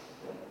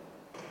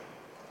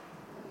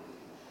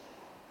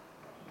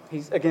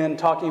 He's again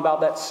talking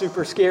about that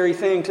super scary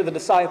thing to the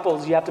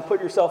disciples. You have to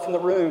put yourself in the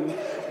room.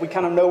 We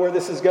kind of know where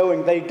this is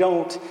going. They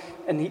don't.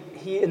 And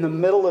he in the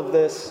middle of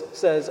this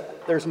says,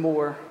 there's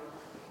more.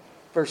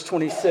 Verse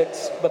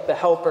 26, but the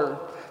Helper,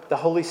 the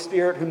Holy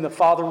Spirit, whom the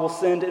Father will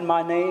send in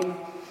my name.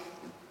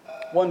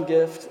 One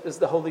gift is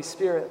the Holy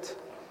Spirit.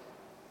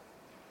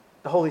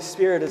 The Holy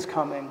Spirit is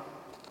coming.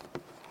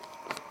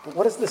 But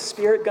what is the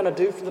Spirit going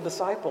to do for the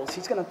disciples?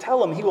 He's going to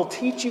tell them, he will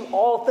teach you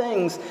all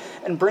things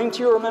and bring to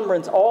your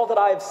remembrance all that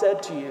I have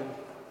said to you.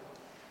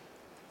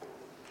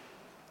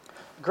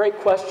 A great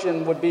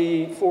question would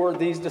be for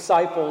these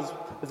disciples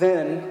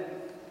then,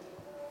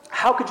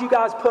 how could you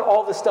guys put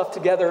all this stuff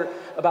together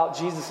about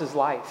Jesus'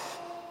 life?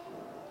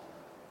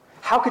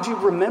 How could you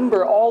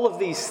remember all of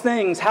these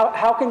things?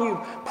 How can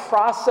you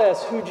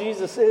process who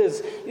Jesus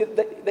is?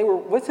 They were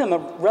with him a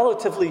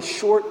relatively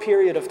short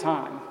period of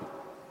time.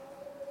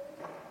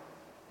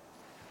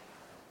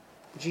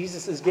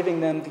 Jesus is giving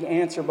them the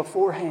answer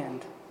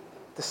beforehand.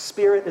 The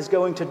Spirit is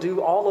going to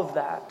do all of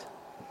that.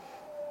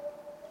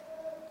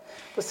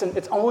 Listen,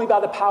 it's only by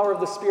the power of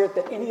the Spirit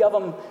that any of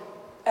them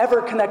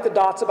ever connect the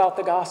dots about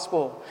the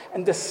gospel.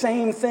 And the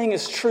same thing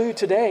is true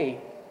today.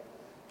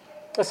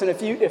 Listen,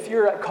 if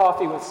you're at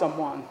coffee with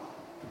someone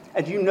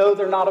and you know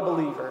they're not a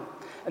believer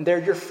and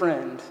they're your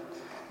friend,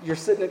 you're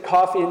sitting at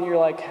coffee and you're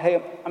like,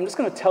 hey, I'm just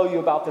going to tell you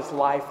about this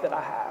life that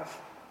I have.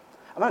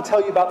 I'm going to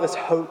tell you about this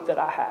hope that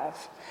I have.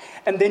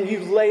 And then you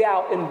lay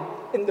out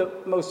in the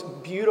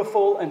most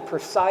beautiful and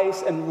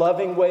precise and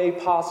loving way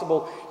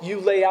possible, you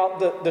lay out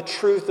the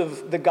truth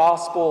of the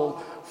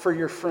gospel for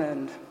your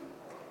friend.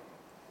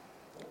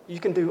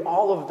 You can do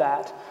all of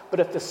that, but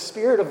if the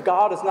Spirit of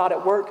God is not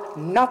at work,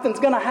 nothing's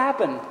going to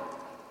happen.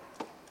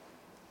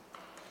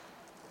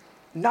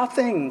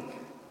 Nothing.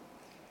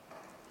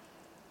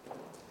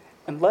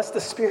 Unless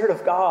the Spirit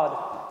of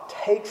God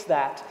takes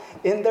that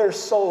in their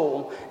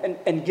soul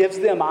and gives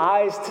them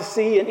eyes to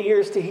see and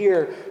ears to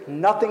hear,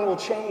 nothing will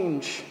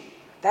change.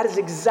 That is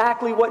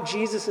exactly what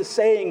Jesus is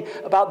saying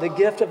about the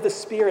gift of the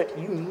Spirit.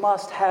 You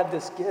must have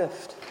this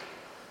gift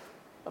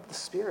of the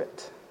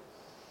Spirit.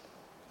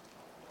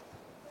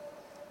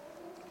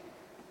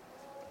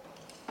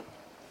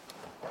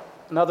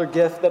 Another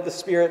gift that the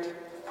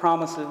Spirit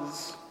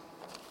promises,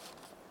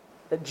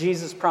 that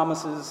Jesus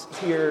promises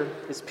here,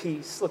 is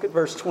peace. Look at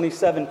verse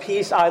 27.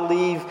 Peace I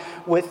leave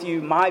with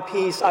you. My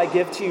peace I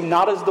give to you.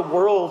 Not as the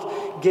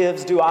world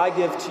gives do I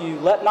give to you.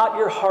 Let not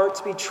your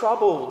hearts be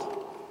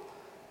troubled.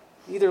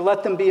 Neither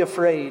let them be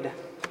afraid.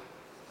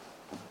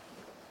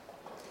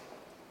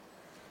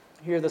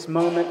 Here, this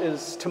moment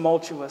is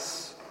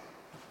tumultuous.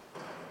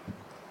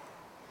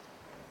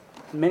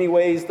 In many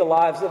ways, the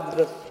lives of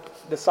the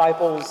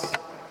disciples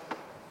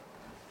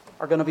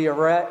are going to be a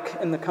wreck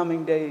in the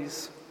coming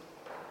days.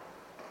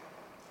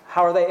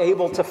 How are they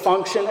able to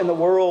function in the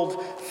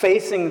world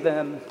facing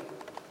them?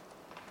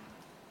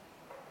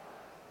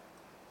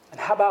 And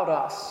how about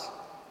us?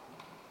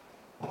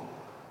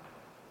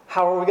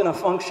 How are we going to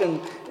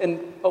function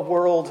in a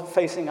world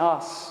facing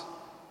us?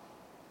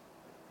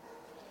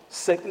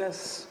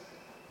 Sickness,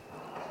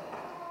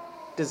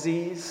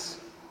 disease,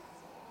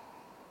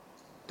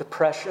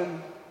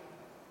 depression,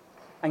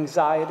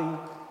 anxiety,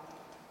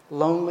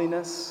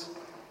 loneliness,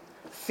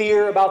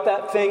 fear about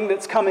that thing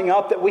that's coming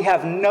up that we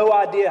have no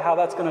idea how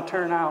that's going to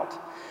turn out.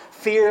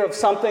 Fear of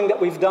something that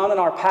we've done in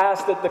our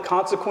past that the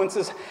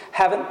consequences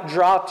haven't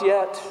dropped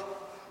yet.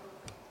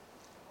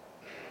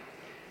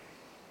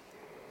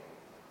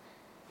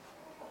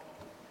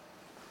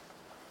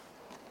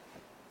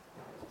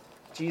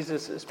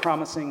 Jesus is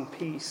promising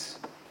peace.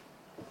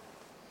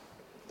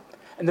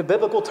 And the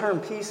biblical term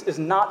peace is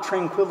not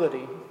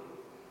tranquility.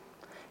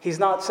 He's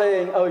not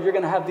saying, oh, you're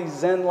going to have these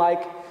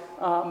Zen-like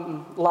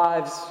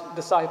lives,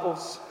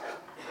 disciples.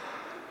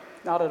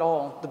 Not at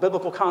all. The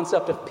biblical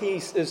concept of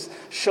peace is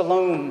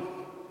shalom.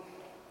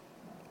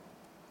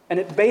 And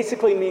it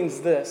basically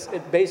means this.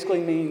 It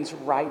basically means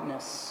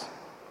rightness.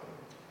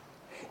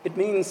 It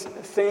means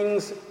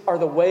things are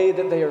the way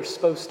that they are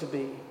supposed to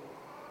be.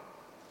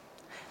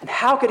 And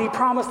how could he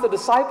promise the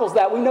disciples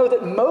that? We know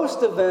that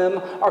most of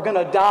them are going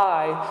to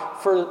die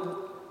for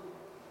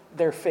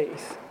their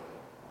faith.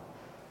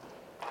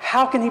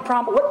 How can he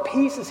promise? What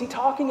peace is he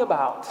talking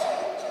about?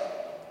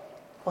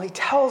 Well, he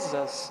tells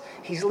us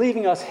he's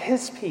leaving us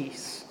his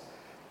peace.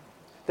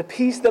 The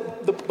peace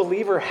that the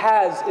believer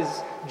has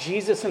is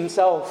Jesus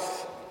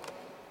himself.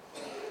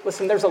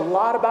 Listen, there's a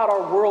lot about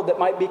our world that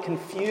might be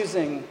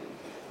confusing,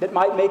 that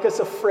might make us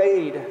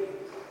afraid.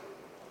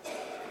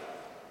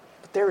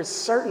 There is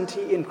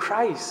certainty in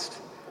Christ,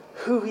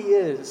 who he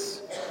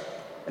is,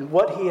 and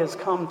what he has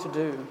come to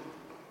do.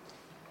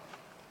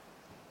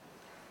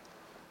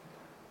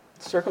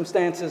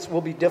 Circumstances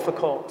will be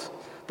difficult,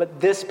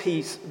 but this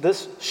peace,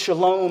 this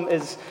shalom,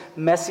 is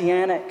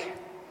messianic,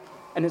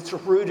 and it's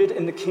rooted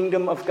in the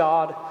kingdom of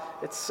God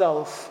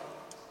itself.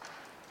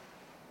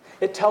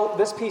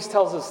 This peace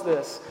tells us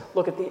this.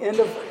 Look, at the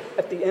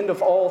end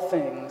of all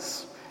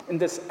things, in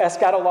this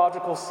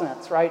eschatological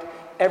sense, right?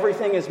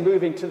 Everything is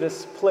moving to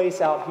this place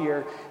out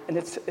here, and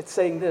it's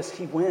saying this: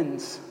 he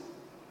wins.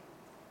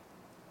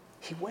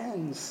 He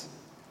wins.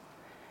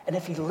 And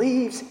if he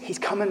leaves, he's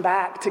coming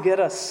back to get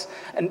us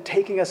and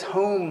taking us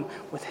home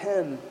with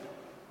him.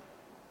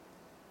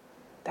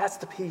 That's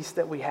the peace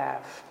that we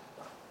have.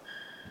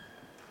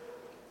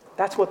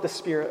 That's what the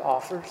Spirit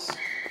offers.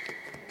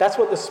 That's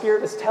what the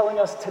Spirit is telling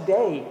us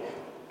today.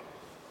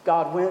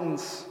 God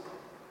wins.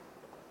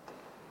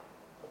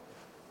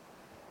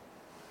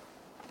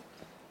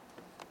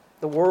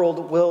 The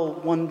world will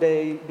one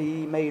day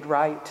be made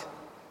right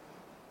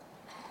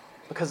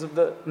because of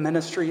the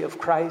ministry of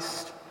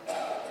Christ,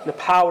 the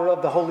power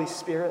of the Holy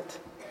Spirit.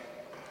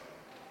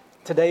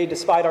 Today,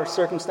 despite our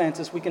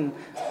circumstances, we can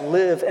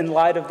live in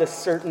light of this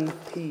certain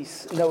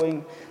peace,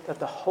 knowing that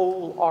the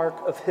whole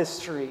arc of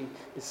history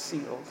is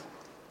sealed.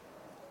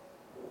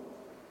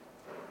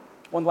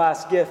 One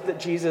last gift that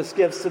Jesus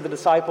gives to the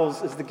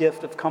disciples is the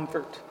gift of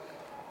comfort.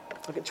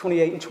 Look at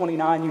 28 and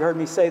 29. You heard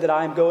me say that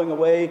I am going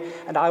away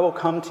and I will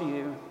come to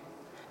you.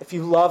 If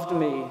you loved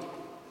me,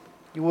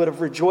 you would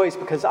have rejoiced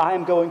because I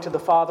am going to the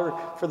Father,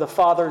 for the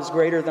Father is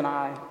greater than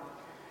I.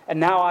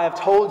 And now I have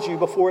told you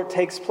before it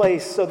takes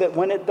place, so that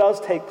when it does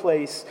take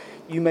place,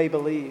 you may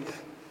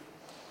believe.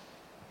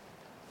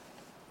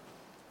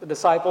 The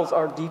disciples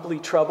are deeply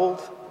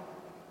troubled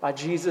by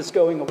Jesus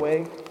going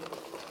away.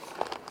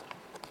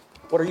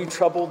 What are you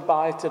troubled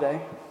by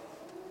today?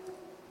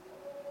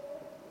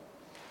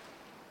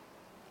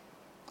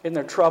 In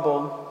their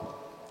trouble,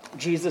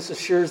 Jesus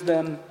assures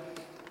them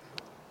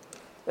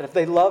that if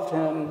they loved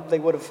him, they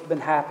would have been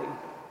happy.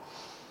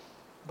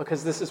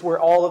 Because this is where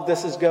all of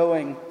this is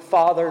going: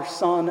 Father,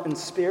 Son, and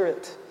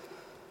Spirit.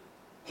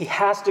 He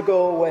has to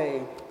go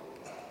away.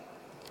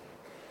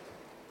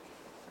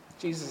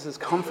 Jesus is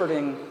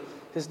comforting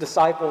his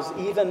disciples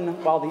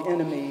even while the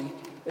enemy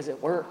is at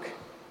work.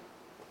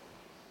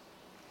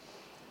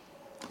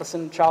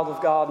 Listen, child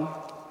of God,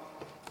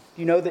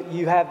 do you know that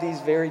you have these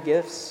very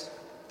gifts?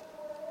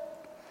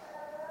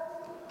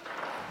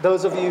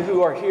 Those of you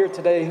who are here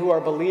today who are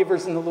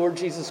believers in the Lord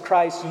Jesus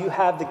Christ, you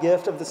have the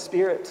gift of the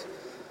Spirit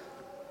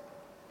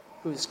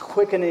who is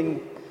quickening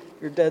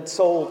your dead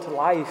soul to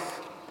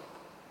life.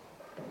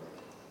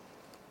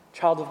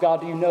 Child of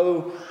God, do you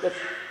know that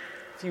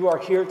if you are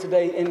here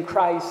today in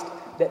Christ,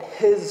 that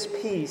his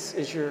peace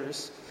is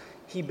yours?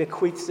 He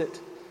bequeaths it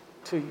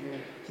to you.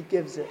 He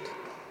gives it.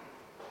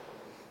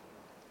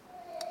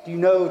 Do you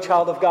know,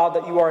 child of God,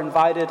 that you are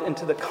invited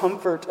into the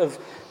comfort of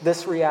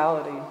this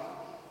reality?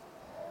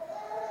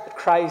 That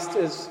Christ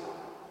is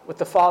with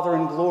the Father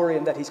in glory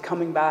and that he's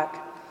coming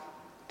back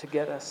to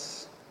get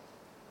us.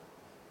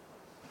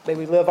 May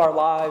we live our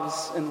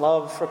lives in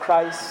love for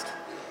Christ,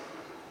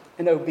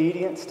 in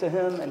obedience to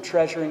him, and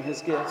treasuring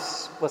his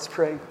gifts. Let's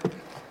pray.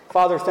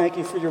 Father, thank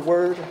you for your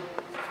word.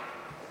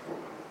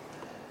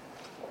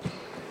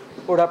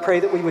 Lord, I pray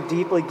that we would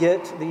deeply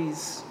get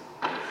these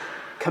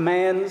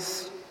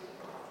commands,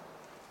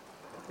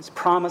 these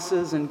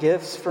promises and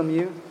gifts from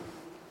you.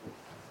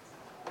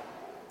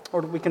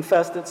 Lord, we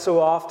confess that so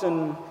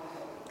often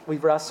we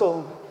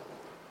wrestle.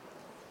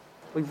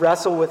 We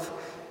wrestle with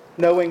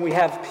knowing we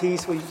have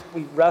peace. We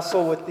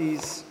wrestle with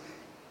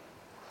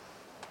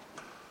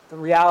the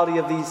reality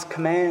of these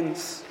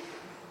commands.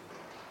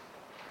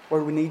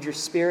 Lord, we need your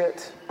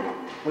Spirit.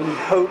 We need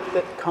hope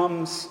that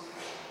comes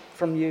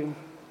from you.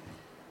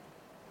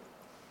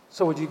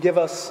 So would you give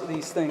us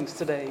these things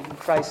today? In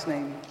Christ's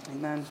name,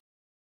 amen.